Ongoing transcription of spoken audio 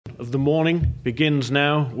of the morning begins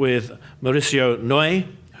now with Mauricio Noé,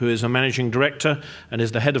 who is a managing director and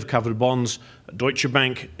is the head of covered bonds at Deutsche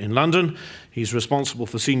Bank in London. He's responsible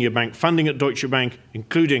for senior bank funding at Deutsche Bank,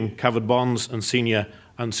 including covered bonds and senior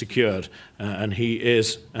unsecured. And he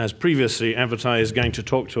is, as previously advertised, going to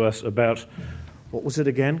talk to us about, what was it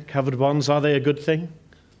again? Covered bonds, are they a good thing?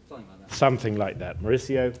 Something like that. Something like that.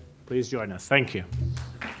 Mauricio, please join us. Thank you.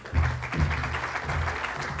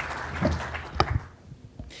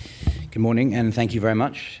 Good morning, and thank you very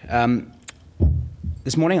much.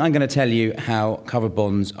 This morning, I'm going to tell you how covered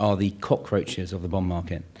bonds are the cockroaches of the bond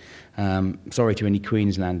market. Sorry to any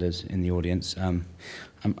Queenslanders in the audience. I'm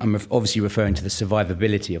obviously referring to the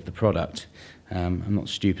survivability of the product. I'm not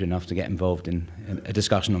stupid enough to get involved in a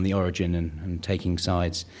discussion on the origin and taking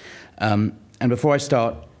sides. And before I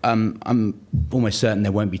start, I'm almost certain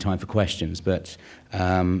there won't be time for questions, but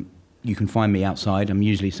you can find me outside. I'm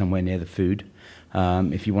usually somewhere near the food.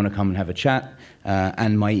 If you want to come and have a chat,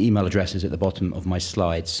 and my email address is at the bottom of my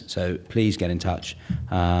slides, so please get in touch,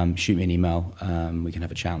 shoot me an email, we can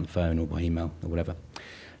have a chat on the phone or by email or whatever.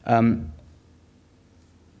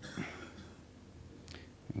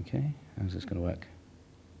 Okay, how's this going to work?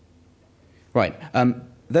 Right,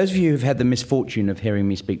 those of you who've had the misfortune of hearing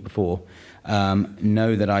me speak before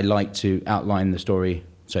know that I like to outline the story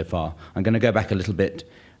so far. I'm going to go back a little bit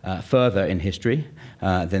further in history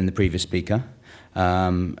than the previous speaker.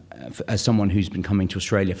 As someone who's been coming to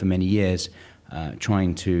Australia for many years,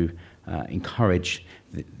 trying to encourage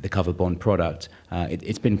the covered bond product,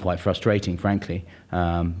 it's been quite frustrating, frankly,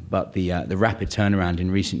 but the rapid turnaround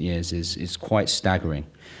in recent years is quite staggering.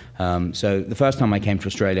 So the first time I came to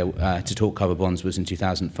Australia to talk covered bonds was in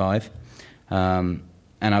 2005, and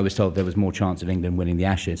I was told there was more chance of England winning the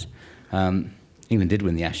Ashes. England did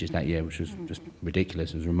win the Ashes that year, which was just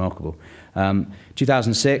ridiculous. It was remarkable.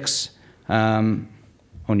 2006, on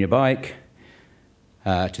your bike.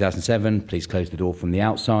 2007, please close the door from the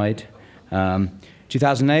outside.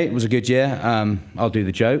 2008 was a good year. I'll do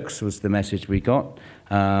the jokes, was the message we got.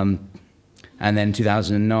 And then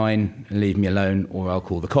 2009, leave me alone or I'll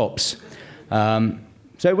call the cops.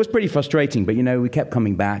 So it was pretty frustrating, but, you know, we kept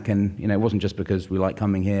coming back, and, you know, it wasn't just because we like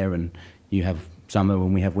coming here and you have summer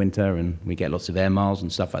when we have winter and we get lots of air miles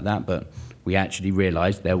and stuff like that, but we actually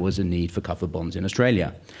realized there was a need for covered bonds in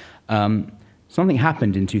Australia. Something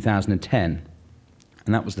happened in 2010,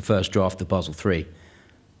 and that was the first draft of Basel III.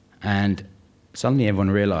 And suddenly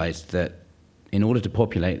everyone realized that in order to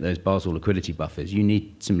populate those Basel liquidity buffers, you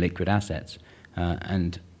need some liquid assets.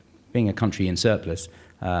 And being a country in surplus,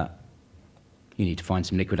 you need to find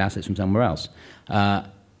some liquid assets from somewhere else,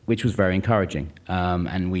 which was very encouraging.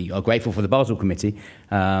 And we are grateful for the Basel Committee,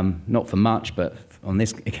 not for much, but on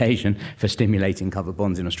this occasion, for stimulating covered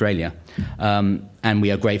bonds in Australia. And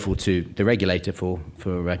we are grateful to the regulator for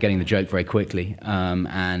getting the joke very quickly,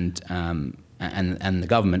 and the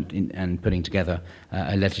government and putting together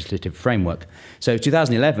a legislative framework. So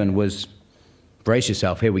 2011 was, brace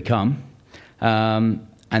yourself, here we come. And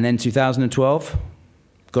then 2012,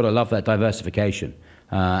 gotta love that diversification.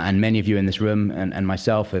 And many of you in this room and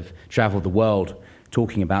myself have traveled the world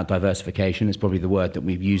talking about diversification. It's probably the word that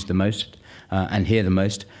we've used the most and hear the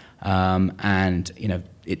most. And, you know,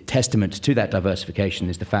 testament to that diversification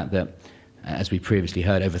is the fact that, as we previously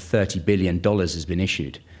heard, over $30 billion has been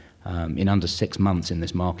issued in under 6 months in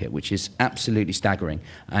this market, which is absolutely staggering.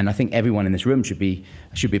 And I think everyone in this room should be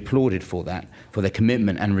applauded for that, for their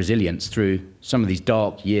commitment and resilience through some of these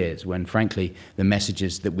dark years when, frankly, the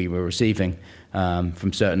messages that we were receiving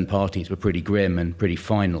from certain parties were pretty grim and pretty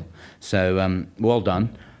final. So well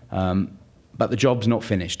done, but the job's not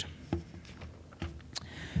finished.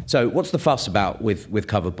 So what's the fuss about with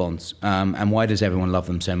covered bonds, and why does everyone love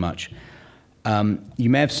them so much? You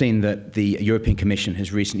may have seen that the European Commission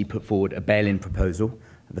has recently put forward a bail-in proposal.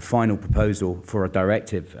 The final proposal for a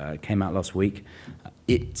directive came out last week.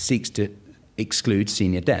 It seeks to exclude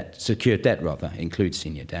senior debt, secured debt rather, includes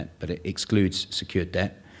senior debt, but it excludes secured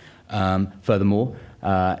debt. Furthermore,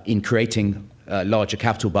 in creating larger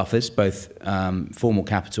capital buffers, both formal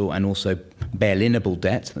capital and also bail-inable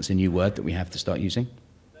debt, that's a new word that we have to start using.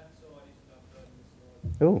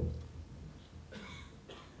 Oh.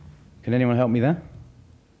 Can anyone help me there?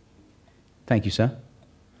 Thank you, sir.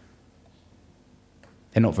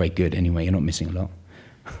 They're not very good anyway, you're not missing a lot.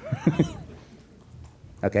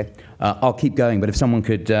 Okay, I'll keep going, but if someone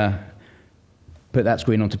could put that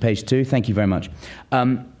screen onto page 2, thank you very much.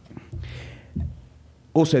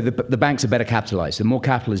 Also, the banks are better capitalized. The more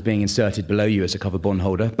capital is being inserted below you as a covered bond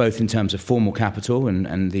holder, both in terms of formal capital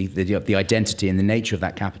and the identity and the nature of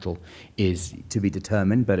that capital is to be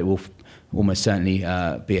determined, but it will almost certainly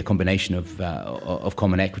be a combination of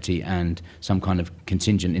common equity and some kind of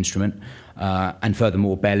contingent instrument. And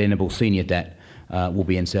furthermore, bail-inable senior debt will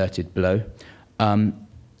be inserted below.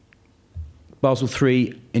 Basel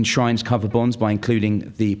III enshrines covered bonds by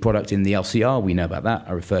including the product in the LCR. We know about that.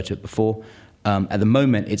 I referred to it before. At the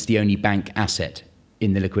moment, it's the only bank asset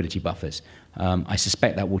in the liquidity buffers. I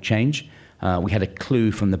suspect that will change. We had a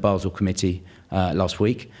clue from the Basel Committee last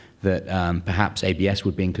week that perhaps ABS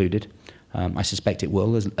would be included. I suspect it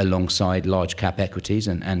will, alongside large cap equities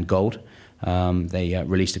and gold. They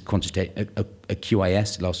released a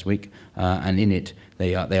QIS last week, and in it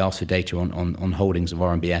they asked for data on holdings of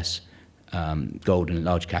RMBS, gold and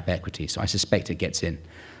large cap equities. So I suspect it gets in.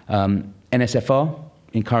 NSFR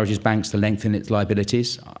encourages banks to lengthen its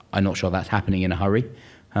liabilities. I'm not sure that's happening in a hurry,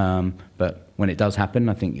 but when it does happen,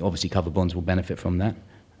 I think obviously covered bonds will benefit from that.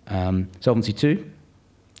 Solvency II,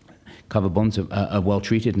 covered bonds are well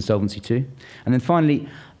treated in Solvency II. And then finally,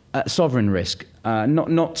 sovereign risk,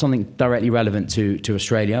 not something directly relevant to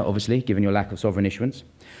Australia, obviously, given your lack of sovereign issuance,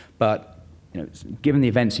 but given the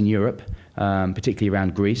events in Europe, particularly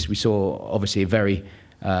around Greece, we saw obviously a very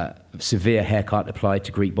severe haircut applied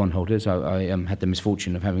to Greek bondholders. I had the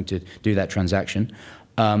misfortune of having to do that transaction.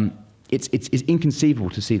 It's inconceivable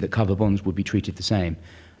to see that covered bonds would be treated the same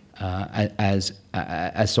as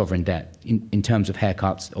sovereign debt in terms of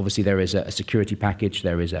haircuts. Obviously, there is a security package.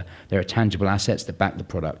 There are tangible assets that back the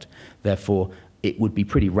product. Therefore, it would be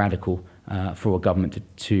pretty radical for a government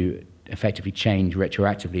to effectively change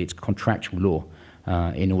retroactively its contractual law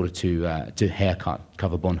in order to haircut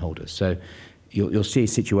covered bondholders. So you'll see a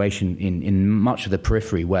situation in much of the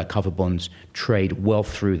periphery where covered bonds trade well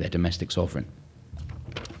through their domestic sovereign.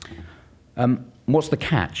 What's the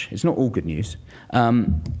catch? It's not all good news.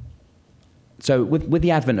 So with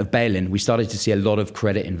the advent of bail-in, we started to see a lot of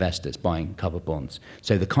credit investors buying covered bonds.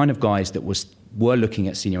 So the kind of guys that were looking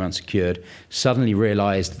at senior unsecured suddenly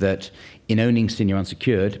realized that in owning senior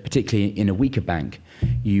unsecured, particularly in a weaker bank,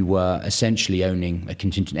 you were essentially owning a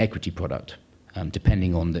contingent equity product,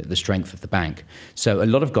 depending on the strength of the bank. So a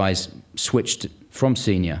lot of guys switched from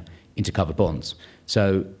senior into covered bonds.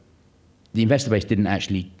 So the investor base didn't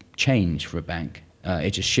actually change for a bank.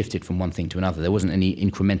 It just shifted from one thing to another. There wasn't any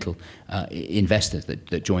incremental investors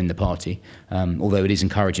that joined the party, although it is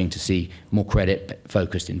encouraging to see more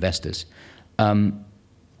credit-focused investors.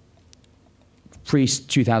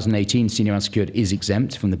 Pre-2018, senior unsecured is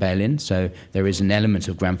exempt from the bail-in, so there is an element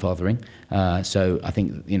of grandfathering. So I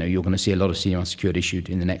think you're going to see a lot of senior unsecured issued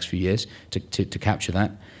in the next few years to capture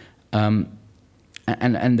that. And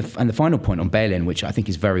the final point on bail-in, which I think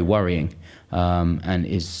is very worrying, and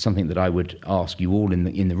is something that I would ask you all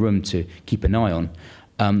in the room to keep an eye on.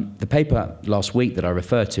 The paper last week that I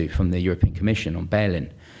referred to from the European Commission on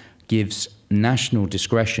bail-in gives national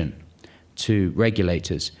discretion to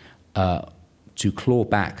regulators to claw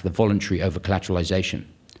back the voluntary over-collateralization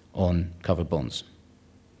on covered bonds.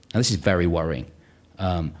 Now, this is very worrying.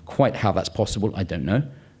 Quite how that's possible, I don't know.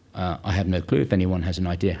 I have no clue. If anyone has an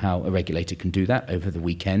idea how a regulator can do that over the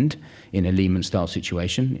weekend in a Lehman-style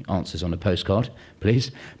situation, answers on a postcard,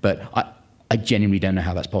 please. But I genuinely don't know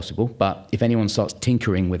how that's possible. But if anyone starts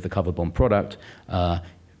tinkering with the covered bond product,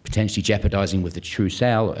 potentially jeopardizing with the true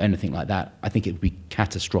sale or anything like that, I think it would be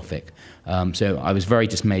catastrophic. So I was very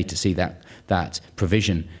dismayed to see that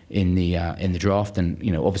provision in the draft, and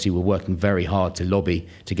obviously we're working very hard to lobby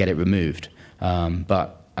to get it removed.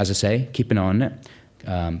 But as I say, keep an eye on it.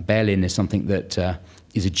 Bail-in is something that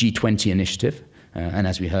is a G20 initiative, and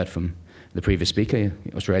as we heard from the previous speaker,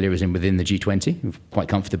 Australia is within the G20 quite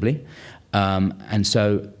comfortably, and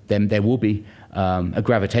so then there will be a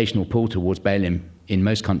gravitational pull towards bail-in in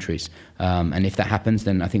most countries, and if that happens,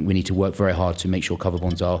 then I think we need to work very hard to make sure covered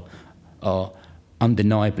bonds are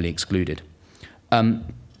undeniably excluded.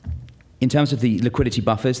 In terms of the liquidity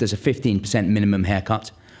buffers, there's a 15% minimum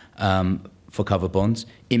haircut for covered bonds.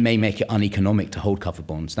 It may make it uneconomic to hold covered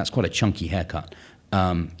bonds. That's quite a chunky haircut.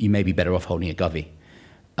 You may be better off holding a govie.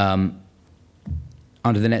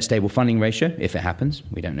 Under the net stable funding ratio, if it happens,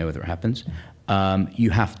 we don't know whether it happens,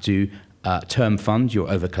 you have to term fund your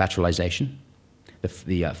over-collateralization,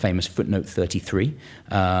 the famous footnote 33.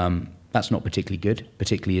 That's not particularly good,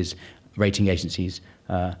 particularly as rating agencies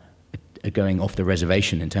are going off the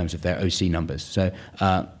reservation in terms of their OC numbers. So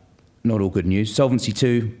not all good news. Solvency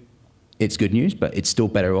II, it's good news, but it's still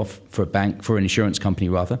better off for a bank, for an insurance company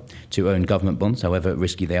rather, to own government bonds, however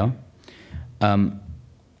risky they are.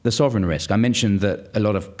 The sovereign risk. I mentioned that a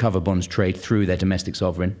lot of covered bonds trade through their domestic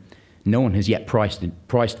sovereign. No one has yet priced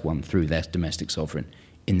one through their domestic sovereign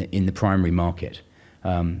in the primary market.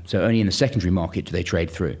 So only in the secondary market do they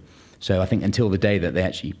trade through. So I think until the day that they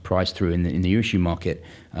actually price through in the issue market,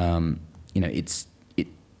 there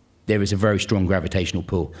is a very strong gravitational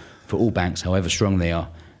pull for all banks, however strong they are,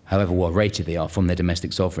 however well rated they are, from their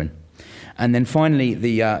domestic sovereign. And then finally,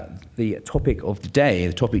 the topic of the day,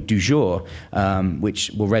 the topic du jour,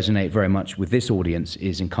 which will resonate very much with this audience,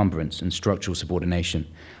 is encumbrance and structural subordination.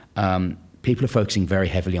 People are focusing very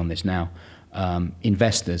heavily on this now,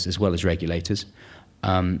 investors as well as regulators.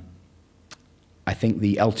 I think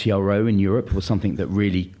the LTRO in Europe was something that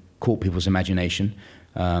really caught people's imagination.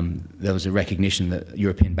 There was a recognition that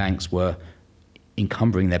European banks were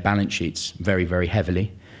encumbering their balance sheets very, very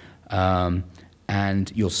heavily.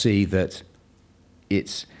 And you'll see that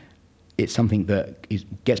it's something that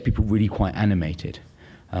gets people really quite animated.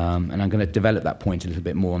 And I'm going to develop that point a little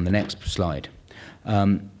bit more on the next slide.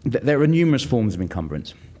 There are numerous forms of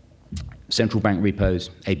encumbrance. Central bank repos,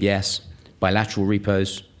 ABS, bilateral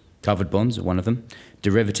repos, covered bonds are one of them,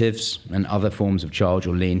 derivatives and other forms of charge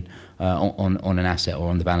or lien on an asset or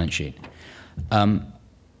on the balance sheet.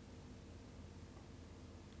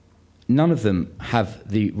 None of them have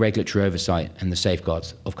the regulatory oversight and the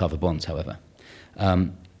safeguards of covered bonds, however.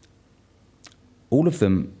 Almost all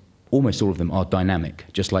of them are dynamic,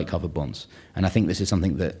 just like covered bonds. And I think this is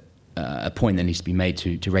something that, a point that needs to be made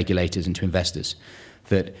to regulators and to investors,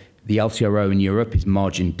 that the LTRO in Europe is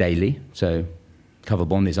margined daily, so covered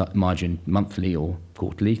bond is margined monthly or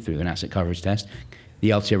quarterly through an asset coverage test.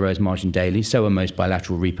 The LTRO is margined daily, so are most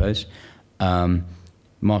bilateral repos.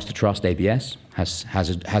 Master Trust ABS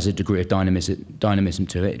has a degree of dynamism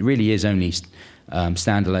to it. It really is only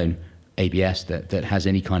standalone ABS that has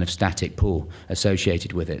any kind of static pull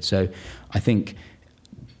associated with it. So I think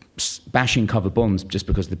bashing covered bonds just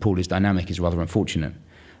because the pool is dynamic is rather unfortunate.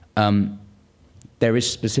 There is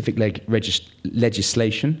specific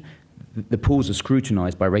legislation. The pools are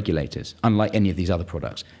scrutinized by regulators, unlike any of these other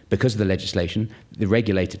products. Because of the legislation, the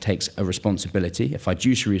regulator takes a responsibility, a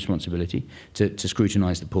fiduciary responsibility, to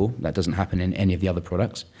scrutinize the pool. That doesn't happen in any of the other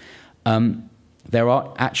products. There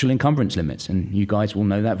are actual encumbrance limits, and you guys will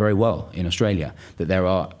know that very well in Australia, that there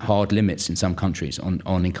are hard limits in some countries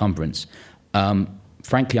on encumbrance.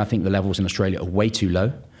 Frankly, I think the levels in Australia are way too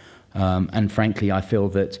low. And frankly, I feel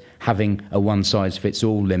that having a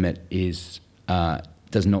one-size-fits-all limit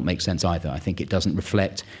does not make sense either. I think it doesn't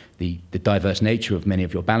reflect the diverse nature of many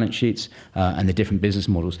of your balance sheets and the different business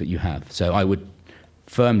models that you have. So I would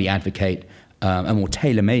firmly advocate a more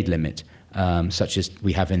tailor-made limit, such as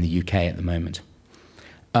we have in the UK at the moment.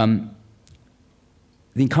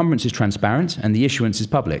 The encumbrance is transparent and the issuance is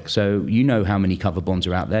public. So you know how many covered bonds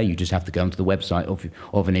are out there. You just have to go onto the website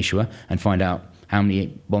of an issuer and find out how many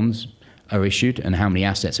bonds are issued and how many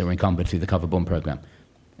assets are encumbered through the covered bond program.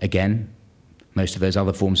 Again, most of those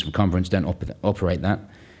other forms of encumbrance don't operate that.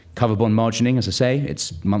 Covered bond margining, as I say,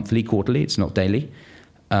 it's monthly, quarterly, it's not daily.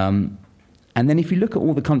 And then if you look at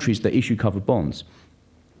all the countries that issue covered bonds,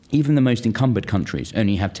 even the most encumbered countries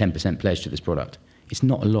only have 10% pledge to this product. It's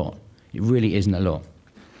not a lot. It really isn't a lot.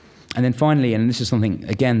 And then finally, and this is something,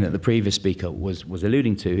 again, that the previous speaker was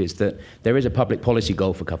alluding to, is that there is a public policy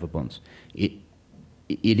goal for covered bonds.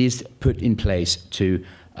 It is put in place to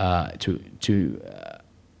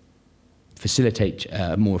facilitate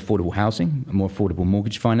more affordable housing, more affordable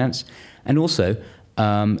mortgage finance, and also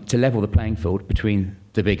to level the playing field between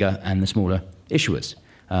the bigger and the smaller issuers.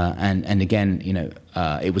 And again,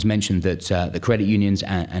 it was mentioned that the credit unions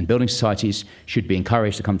and building societies should be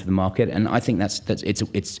encouraged to come to the market, and I think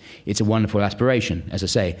it's a wonderful aspiration, as I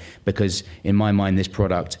say, because in my mind this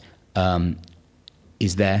product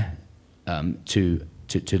is there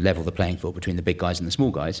to level the playing field between the big guys and the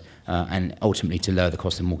small guys, and ultimately to lower the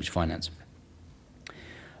cost of mortgage finance.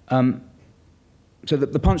 So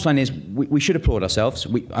the punchline is we should applaud ourselves.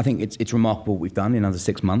 I think it's remarkable what we've done in under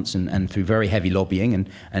 6 months and through very heavy lobbying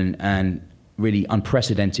and really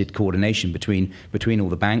unprecedented coordination between all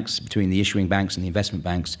the banks, between the issuing banks and the investment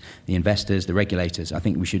banks, the investors, the regulators. I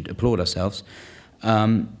think we should applaud ourselves.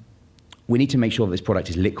 We need to make sure that this product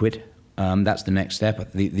is liquid. That's the next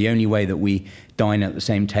step. The only way that we dine at the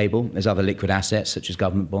same table as other liquid assets, such as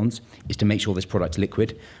government bonds, is to make sure this product's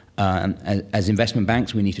liquid. As investment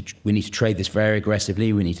banks, we need to trade this very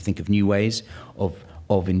aggressively. We need to think of new ways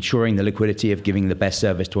of ensuring the liquidity, of giving the best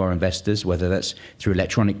service to our investors, whether that's through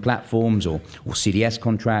electronic platforms or CDS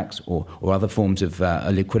contracts or other forms of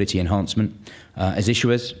liquidity enhancement. As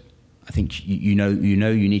issuers, I think you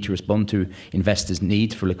need to respond to investors'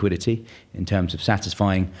 need for liquidity in terms of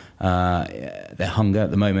satisfying their hunger.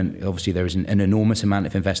 At the moment, obviously, there is an enormous amount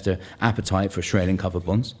of investor appetite for Australian covered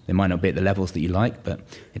bonds. They might not be at the levels that you like, but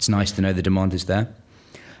it's nice to know the demand is there.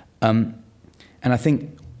 And I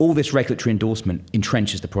think all this regulatory endorsement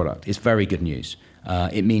entrenches the product. It's very good news.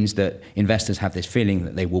 It means that investors have this feeling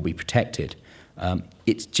that they will be protected.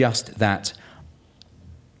 It's just that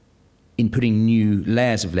in putting new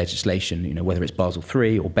layers of legislation, whether it's Basel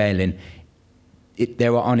III or bail-in,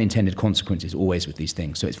 there are unintended consequences always with these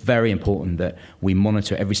things. So it's very important that we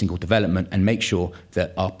monitor every single development and make sure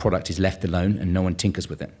that our product is left alone and no one tinkers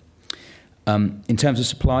with it. In terms of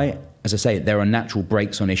supply, as I say, there are natural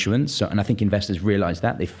brakes on issuance, and I think investors realize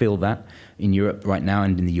that. They feel that in Europe right now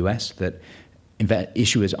and in the US, that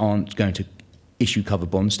issuers aren't going to issue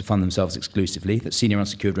covered bonds to fund themselves exclusively, that senior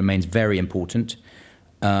unsecured remains very important.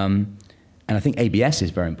 And I think ABS is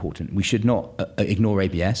very important. We should not ignore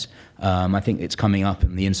ABS. I think it's coming up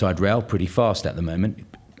in the inside rail pretty fast at the moment.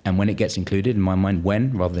 And when it gets included, in my mind,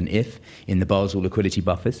 when rather than if, in the Basel liquidity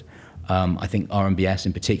buffers, I think RMBS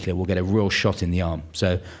in particular will get a real shot in the arm.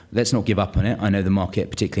 So let's not give up on it. I know the market,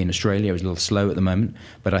 particularly in Australia, is a little slow at the moment,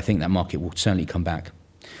 but I think that market will certainly come back.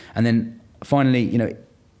 And then finally,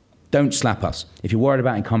 don't slap us. If you're worried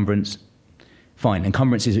about encumbrance, fine.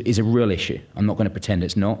 Encumbrance is a real issue. I'm not going to pretend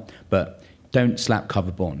it's not, but don't slap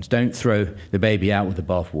covered bonds. Don't throw the baby out with the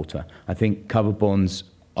bathwater. I think covered bonds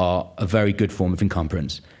are a very good form of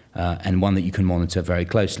encumbrance and one that you can monitor very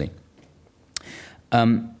closely.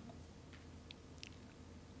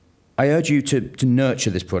 I urge you to nurture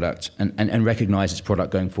this product and recognize its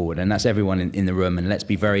product going forward, and that's everyone in the room. And let's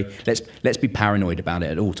be paranoid about it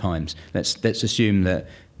at all times. Let's assume that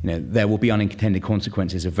there will be unintended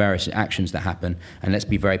consequences of various actions that happen, and let's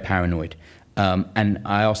be very paranoid. And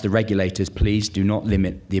I ask the regulators, please do not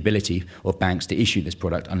limit the ability of banks to issue this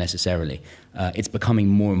product unnecessarily. It's becoming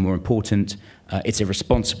more and more important. It's a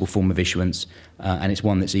responsible form of issuance, and it's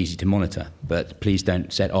one that's easy to monitor. But please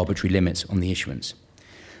don't set arbitrary limits on the issuance.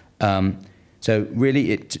 So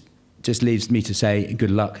really, it just leaves me to say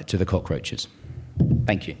good luck to the cockroaches.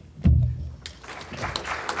 Thank you.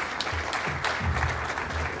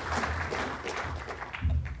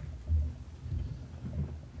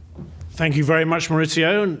 Thank you very much,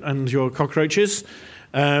 Mauricio, and your cockroaches.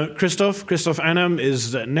 Christoph Annam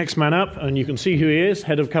is next man up, and you can see who he is,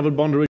 head of covered bond